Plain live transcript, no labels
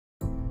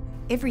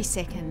Every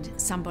second,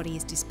 somebody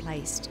is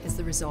displaced as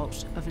the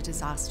result of a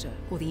disaster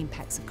or the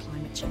impacts of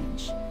climate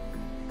change.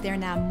 There are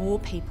now more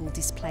people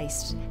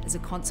displaced as a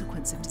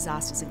consequence of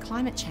disasters and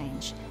climate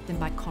change than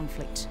by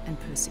conflict and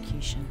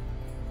persecution.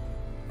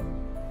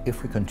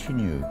 If we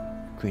continue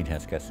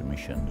greenhouse gas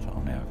emissions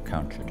on our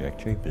current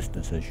trajectory,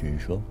 business as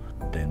usual,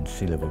 then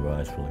sea level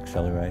rise will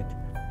accelerate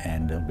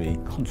and there'll be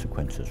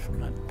consequences from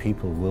that.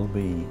 People will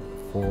be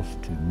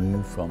forced to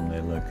move from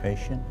their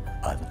location,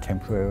 either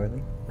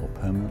temporarily or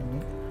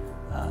permanently.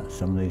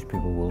 Some of these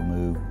people will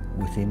move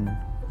within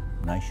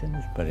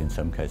nations, but in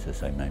some cases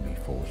they may be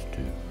forced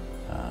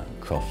to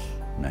cross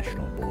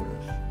national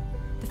borders.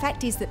 The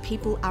fact is that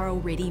people are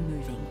already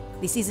moving.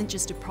 This isn't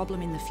just a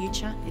problem in the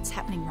future, it's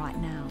happening right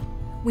now.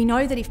 We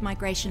know that if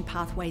migration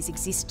pathways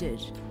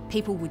existed,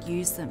 people would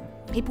use them.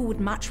 People would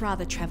much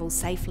rather travel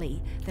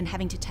safely than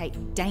having to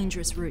take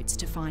dangerous routes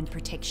to find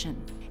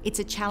protection. It's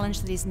a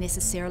challenge that is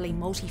necessarily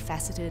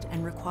multifaceted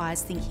and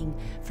requires thinking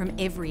from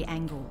every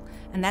angle.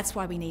 And that's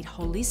why we need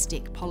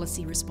holistic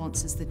policy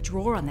responses that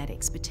draw on that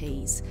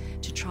expertise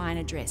to try and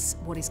address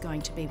what is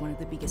going to be one of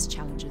the biggest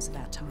challenges of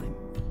our time.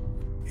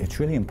 It's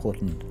really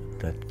important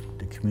that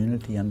the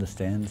community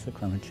understands the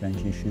climate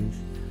change issues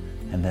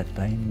and that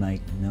they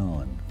make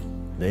known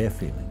their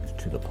feelings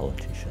to the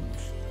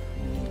politicians.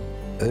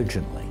 We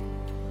urgently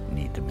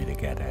need to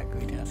mitigate our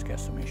greenhouse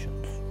gas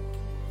emissions.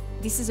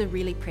 This is a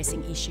really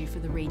pressing issue for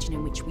the region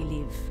in which we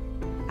live.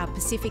 Our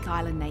Pacific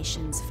Island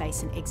nations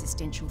face an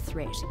existential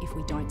threat if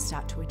we don't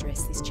start to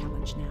address this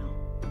challenge now.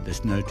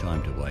 There's no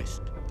time to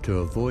waste. To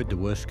avoid the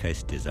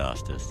worst-case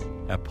disasters,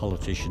 our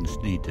politicians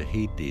need to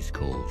heed these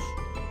calls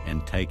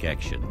and take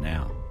action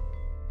now.